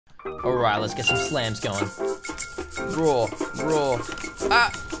Alright, let's get some slams going. Raw, raw.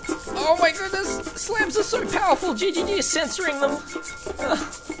 Oh my goodness! Slams are so powerful! GGG is censoring them!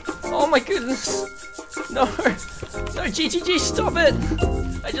 Oh my goodness! No! No, GGG, stop it!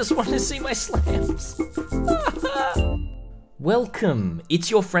 I just want to see my slams. Welcome!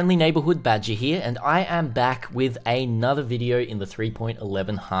 It's your friendly neighborhood Badger here, and I am back with another video in the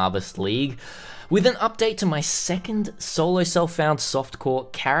 3.11 Harvest League with an update to my second solo self-found softcore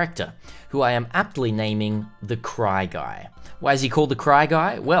character, who I am aptly naming the Cry Guy. Why is he called the Cry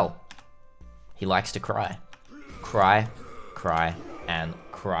Guy? Well, he likes to cry. Cry, cry, and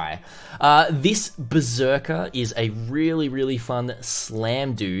cry. This Bezerker is a really fun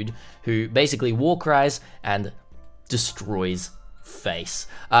slam dude who basically war cries and destroys face.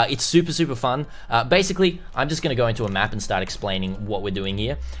 It's super fun. Basically, I'm just going to go into a map and start explaining what we're doing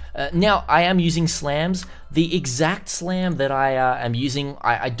here. Now, I am using slams. The exact slam that I am using,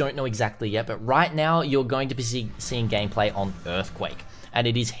 I don't know exactly yet, but right now you're going to be seeing gameplay on Earthquake, and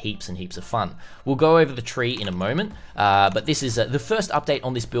it is heaps and heaps of fun. We'll go over the tree in a moment, but this is the first update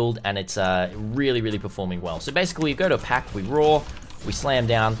on this build, and it's really performing well. So basically, we go to a pack, we roar, we slam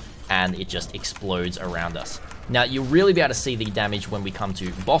down, and it just explodes around us. Now, you'll really be able to see the damage when we come to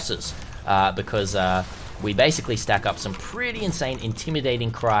bosses, because we basically stack up some pretty insane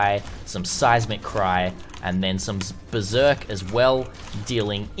intimidating cry, some seismic cry, and then some berserk as well,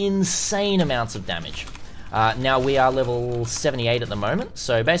 dealing insane amounts of damage. Now, we are level 78 at the moment,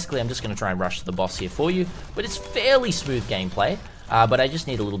 so basically I'm just going to try and rush the boss here for you, but it's fairly smooth gameplay, but I just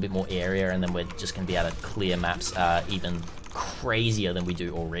need a little bit more area, and then we're just going to be able to clear maps even crazier than we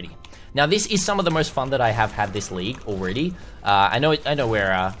do already. Now, this is some of the most fun that I have had this league already. I know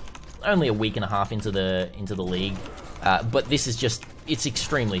we're only a week and a half into the league, but this is just, it's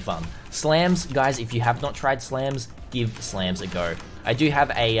extremely fun. Slams, guys, if you have not tried slams, give slams a go. I do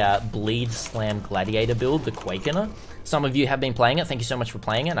have a bleed slam gladiator build, the Quakener. Some of you have been playing it. Thank you so much for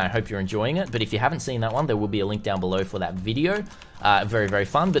playing it, and I hope you're enjoying it. But if you haven't seen that one, there will be a link down below for that video. Very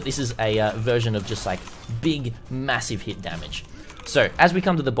fun, but this is a version of just like big, massive hit damage. So, as we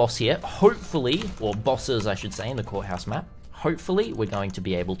come to the boss here, hopefully, or bosses I should say, in the courthouse map, hopefully we're going to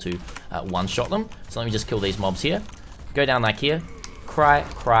be able to one-shot them. So let me just kill these mobs here. Go down like here.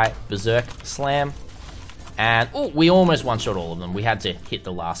 Cry, berserk, slam. And, oh, we almost one-shot all of them. We had to hit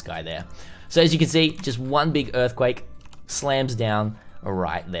the last guy there. So as you can see, just one big earthquake slams down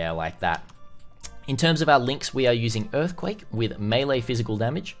right there like that. In terms of our links, we are using Earthquake with melee physical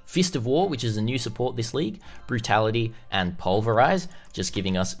damage, Fist of War, which is a new support this league, Brutality, and Pulverize, just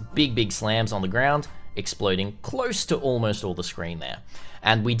giving us big slams on the ground, exploding close to almost all the screen there.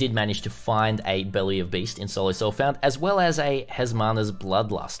 And we did manage to find a Belly of Beast in Solo Self-Found, as well as a Hezmana's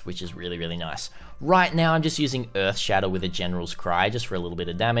Bloodlust, which is really nice. Right now, I'm just using Earth Shatter with a General's Cry, just for a little bit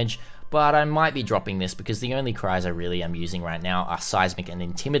of damage, but I might be dropping this because the only cries I really am using right now are Seismic and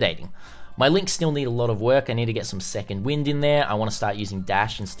Intimidating. My links still need a lot of work. I need to get some second wind in there. I want to start using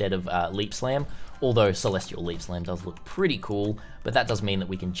dash instead of leap slam, although celestial leap slam does look pretty cool, but that does mean that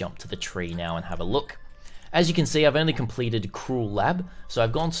we can jump to the tree now and have a look. As you can see, I've only completed Cruel Lab, so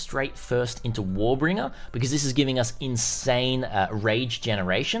I've gone straight first into Warbringer, because this is giving us insane rage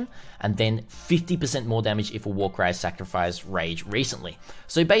generation, and then 50% more damage if a Warcry sacrificed rage recently.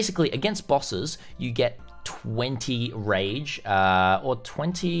 So basically, against bosses, you get 20 rage, or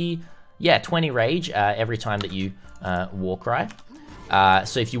 20 rage every time that you Warcry.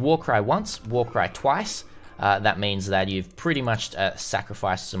 So if you Warcry once, Warcry twice, that means that you've pretty much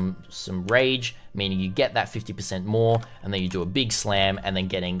sacrificed some rage, meaning you get that 50% more, and then you do a big slam, and then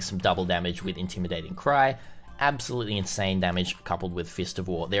getting some double damage with Intimidating Cry. Absolutely insane damage coupled with Fist of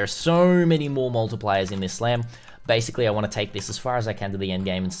War. There are so many more multipliers in this slam. Basically, I want to take this as far as I can to the end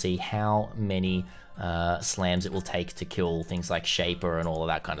game and see how many slams it will take to kill things like Shaper and all of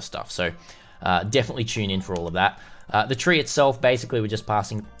that kind of stuff. So definitely tune in for all of that. The tree itself, basically, we're just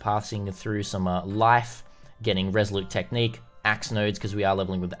passing through some life, getting Resolute Technique, axe nodes, because we are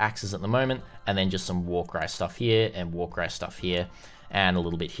leveling with axes at the moment, and then just some Warcry stuff here, and Warcry stuff here, and a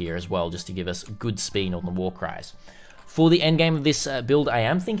little bit here as well, just to give us good speed on the Warcries. For the end game of this build, I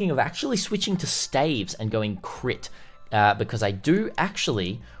am thinking of actually switching to staves and going crit, because I do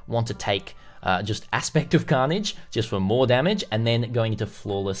actually want to take just Aspect of Carnage, just for more damage, and then going into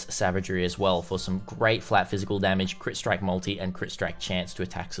Flawless Savagery as well for some great flat physical damage, Crit Strike multi, and Crit Strike chance to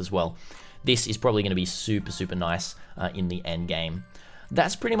attacks as well. This is probably going to be super nice in the end game.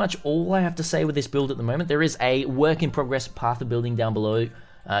 That's pretty much all I have to say with this build at the moment. There is a work in progress path of building down below,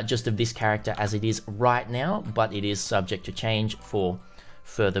 just of this character as it is right now, but it is subject to change for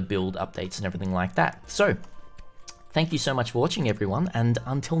further build updates and everything like that. So, Thank you so much for watching, everyone, and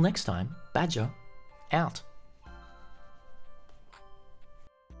until next time, Badger out.